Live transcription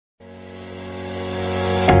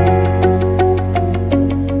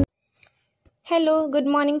Hello, good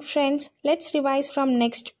morning friends. Let's revise from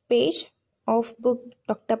next page of book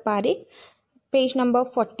Dr. Pareek, page number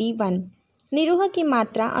 41। निरूह की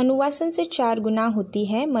मात्रा अनुवासन से 4 गुना होती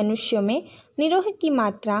है मनुष्यों में। निरूह की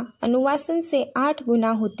मात्रा अनुवासन से 8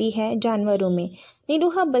 गुना होती है जानवरों में।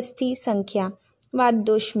 निरूह बस्ती संख्या: वात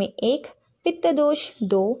दोष में 1, पित्त दोष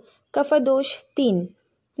 2, कफ दोष 3।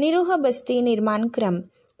 निरूह बस्ती निर्माण क्रम: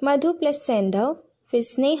 मधु प्लस सैंधव, फिर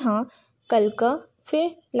स्नेहा, कलका, फिर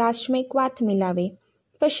लास्ट में क्वाथ मिलावे।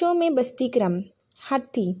 पशुओं में बस्ती क्रम: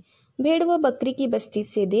 हाथी भेड़ व बकरी की बस्ती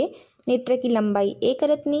से दे, नेत्र की लंबाई 1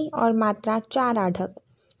 अरत्नी और मात्रा 4 आढ़क।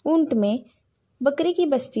 ऊंट में बकरी की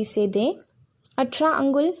बस्ती से दे 18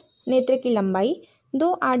 अंगुल, नेत्र की लंबाई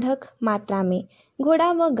 2 आढ़क मात्रा में।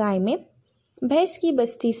 घोड़ा व गाय में भैंस की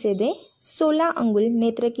बस्ती से दे 16 अंगुल,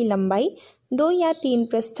 नेत्र की लंबाई 2 या 3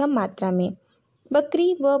 प्रस्थ मात्रा में।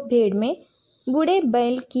 बकरी व भेड़ में बूढ़े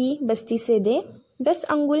बैल की बस्ती से दे 10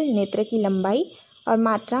 अंगुल, नेत्र की लंबाई और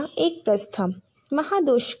मात्रा 1 प्रस्थ।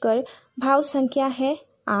 महादोशकर भाव संख्या है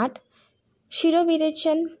 8।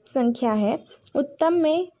 शिरोविरेचन संख्या है: उत्तम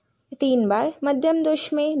में 3 बार, मध्यम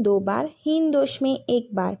दोष में 2 बार, हीन दोष में 1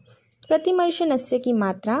 बार। प्रतिमर्श नस्य की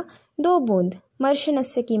मात्रा 2 बूंद, मर्श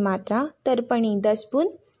नस्य की मात्रा तर्पणी 10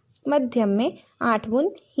 बूंद, मध्यम में 8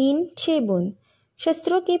 बूंद, हीन 6 बूंद।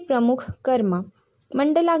 शस्त्रों के प्रमुख कर्म: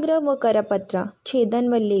 मंडलाग्र व करपत्र, छेदन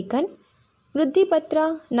व लेखन, वृद्धिपत्र,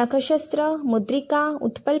 नखशस्त्र, मुद्रिका,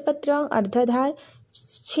 उत्पलपत्र, अर्धधार,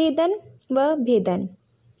 छेदन व भेदन।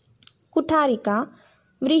 कुठारिका,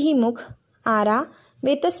 व्रीहिमुख, आरा,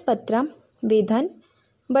 वेतस्पत्र, वेधन।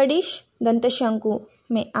 बडिश दंतशंकु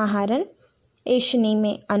में आहरण, ऐशनी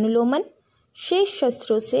में अनुलोमन। शेष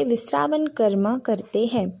शस्त्रों से विस्रावन कर्म करते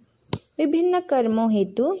हैं। विभिन्न कर्मों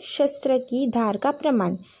हेतु शस्त्र की धार का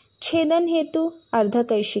प्रमाण: छेदन हेतु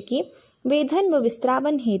अर्धकैशिकी, वेधन व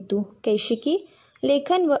विस्रावन हेतु कैशिकी,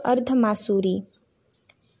 लेखन व अर्धमासूरी,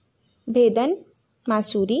 भेदन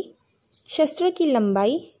मासूरी। शस्त्र की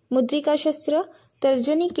लंबाई: मुद्रिका शस्त्र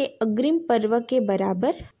तर्जनी के अग्रिम पर्व के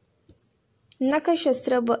बराबर, नख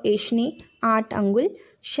शस्त्र व ऐशनी 8 अंगुल,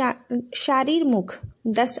 शारीर मुख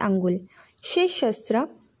 10 अंगुल। शेष शस्त्र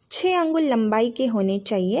 6 अंगुल लंबाई के होने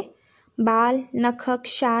चाहिए। बाल, नख,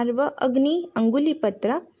 क्षार व अग्नि अंगुली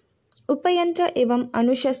पत्र उपयंत्र एवं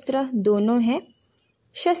अनुशस्त्र दोनों है।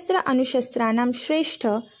 शस्त्र अनुशस्त्रानाम श्रेष्ठ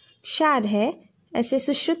क्षार है ऐसे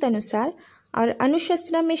सुश्रुत अनुसार, और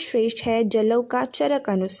अनुशस्त्र में श्रेष्ठ है जलौ का चरक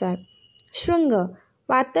अनुसार। श्रृंग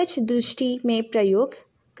वातज दृष्टि में प्रयोग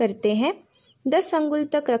करते हैं। 10 अंगुल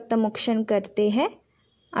तक रक्तमोक्षण करते हैं।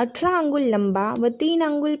 18 अंगुल लंबा व 3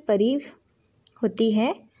 अंगुल परिध होती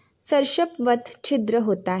है। सर्षपवत छिद्र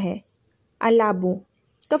होता है। अलाबू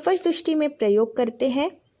कफश दृष्टि में प्रयोग करते हैं।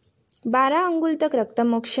 12 अंगुल तक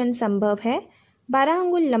रक्तमोक्षण संभव है। 12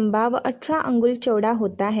 अंगुल लंबा व 18 अंगुल चौड़ा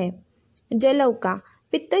होता है। जलौ का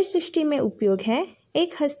पित्तज दृष्टि में उपयोग है।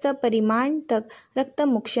 1 हस्त परिमाण तक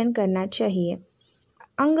रक्तमोक्षण करना चाहिए।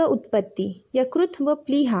 अंग उत्पत्ति: यकृत व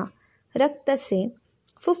प्लीहा रक्त से,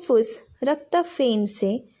 फुफ्फुस रक्त फेन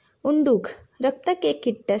से, उंडुक रक्त के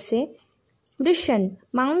किट्ट से, वृषण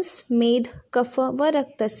मांस मेद कफ व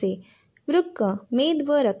रक्त से, वृक्क मेद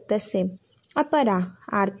व रक्त से, अपरा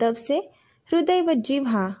आर्तव से, हृदय व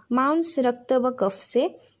जिह्वा मांस रक्त व कफ से,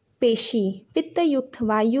 पेशी पित्त युक्त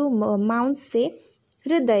वायु व मांस से,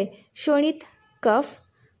 हृदय शोणित कफ,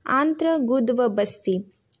 आंत्र गुद व बस्ती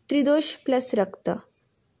त्रिदोष प्लस रक्त।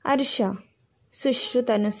 अर्श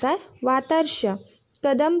सुश्रुत अनुसार वातार्श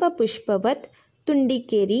कदम्ब पुष्पवत,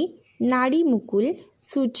 तुंडिकेरी, नाड़ी मुकुल,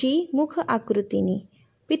 सूची मुख आकृतिनी।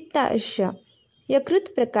 पित्तार्श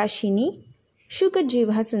यकृत प्रकाशिनी, शुक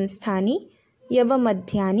जिह्वा संस्थानी,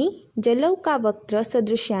 यवमध्यानि, जलौ का वक्त्र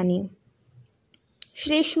सदृश्यानि।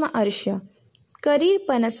 श्लेष्म अर्श करीर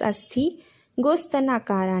पनस अस्थि,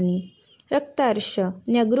 गोस्तनाकारानि। रक्तार्श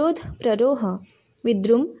न्यग्रोध प्ररोह,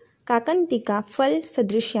 विद्रुम काकंतिका फल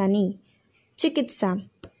सदृश्यानि। चिकित्सा: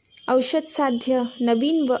 औषध साध्य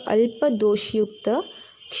नवीन व अल्प दोषयुक्त,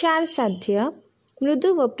 क्षार साध्य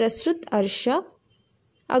मृदु व प्रसृत अर्श,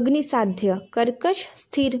 अग्नि साध्य कर्कश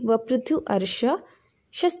स्थिर व पृथु अर्श,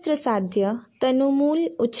 शस्त्र साध्य तनुमूल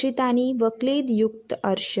उच्छ्रितानि व क्लेद युक्त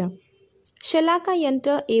अर्श। शलाका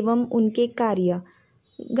यंत्र एवं उनके कार्य: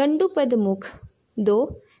 गंडुपद मुख 2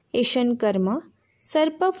 ऐशन कर्म,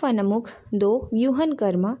 सर्प फनमुख 2 व्यूहन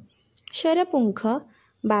कर्म, शरपुंख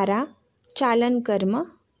 12 चालन कर्म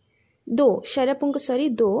 2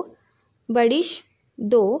 2 बडिश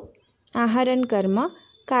 2 आहरण कर्म,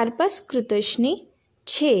 कार्पस कृतष्णि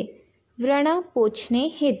 6 व्रण पोछने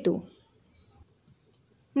हेतु।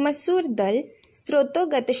 मसूर दल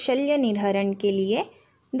स्त्रोतोगत शल्य निर्हरण के लिए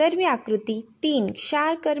द्रव्य आकृति 3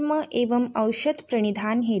 क्षार कर्म एवं औषध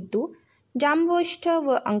प्रणिधान हेतु जाम्बोष्ठ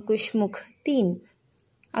व अंकुशमुख 3,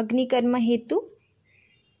 अग्निकर्म हेतु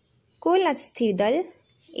कोल अस्थिदल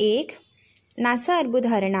 1, नासा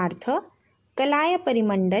अर्बुधारणार्थ, कलाय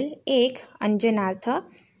परिमंडल 1, अंजनार्थ,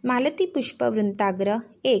 मालती पुष्प वृंताग्र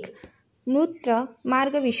 1, मूत्र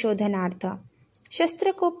मार्ग विशोधनार्थ।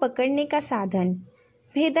 शस्त्र को पकड़ने का साधन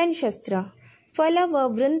भेदन शस्त्र, फल व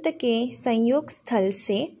वृंत के संयोग स्थल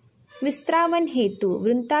से विस्त्रावन हेतु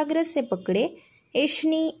वृंताग्र से पकड़े,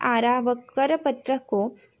 एष्णी आरा व करपत्र को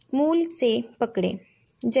मूल से पकड़े।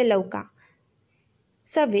 जलौका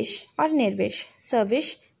सविष और निर्विष,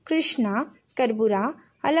 सविष कृष्णा, कर्बूरा,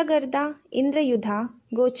 अलगर्दा, इंद्रयुधा,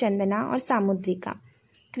 गोचंदना और सामुद्रिका।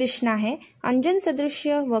 कृष्णा है अंजन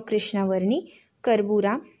सदृश्य व कृष्णवर्णी,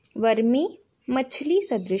 कर्बूरा वर्मी मछली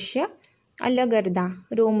सदृश्य, अलगर्दा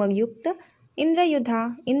रोमयुक्त, इंद्रयुधा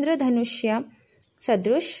इंद्रधनुष्य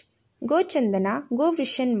सदृश, गोचंदना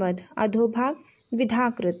गोवृषणवध अधोभाग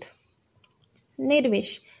विधाकृत।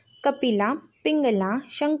 निर्विष कपिला, पिंगला,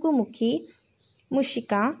 शंकुमुखी,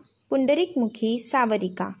 मुशिका, पुंडरीकमुखी,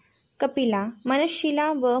 सावरिका। कपिला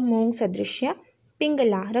मनशीला व मूंग सदृश्य,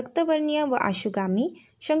 पिंगला रक्तवर्णीय व आशुगामी,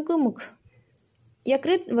 शंकुमुख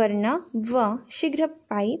यकृत वर्ण व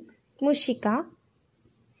शीघ्रपायी, मुशिका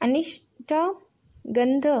अनिष्ट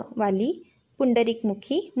गंध वाली,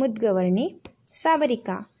 पुंडरीकमुखी मुद्गवर्णी,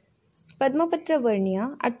 सावरिका पद्मपत्र वर्णीय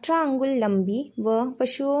 18 अंगुल लंबी व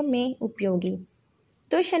पशुओं में उपयोगी।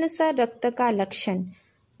 दोष अनुसार रक्त का लक्षण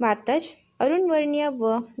वातज अरुण वर्णीय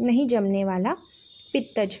व नहीं जमने वाला,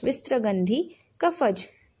 पित्तज विस्त्रगंधी, कफज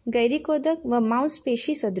गैरिकोदक व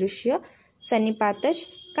मांसपेशी सदृश्य, सन्निपातज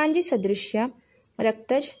कांजी सदृश्य,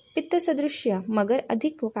 रक्तज पित्त सदृश्य मगर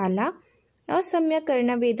अधिक काला। असम्य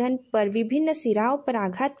कर्णवेधन पर विभिन्न सिराओं पर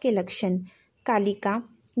आघात के लक्षण कालिका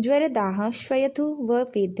ज्वरदाह, श्वयथु व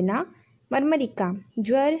वेदना, मर्मरिका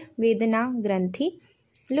ज्वर वेदना ग्रंथि,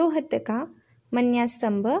 लोहतका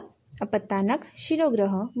मन्यास्तंभ अपतानक,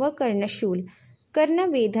 शिरोग्रह व कर्णशूल।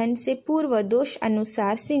 कर्णवेधन से पूर्व दोष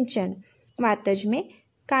अनुसार सिंचन वातज में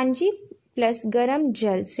कांजी प्लस गर्म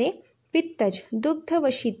जल से, पित्तज दुग्ध व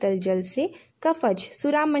शीतल जल से, कफज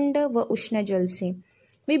सुरामंड व उष्ण जल से।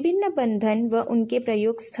 विभिन्न बंधन व उनके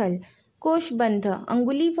प्रयोग स्थल कोश बंध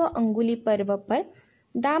अंगुली व अंगुली पर्व पर,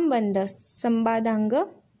 दाम बंध संबादांग,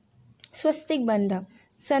 स्वस्तिक बंध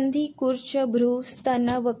संधि कुर्च भ्रू स्तन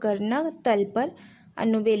व कर्ण तल पर,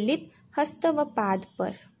 अनुवेलित हस्त व पाद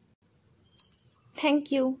पर।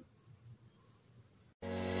 Thank you.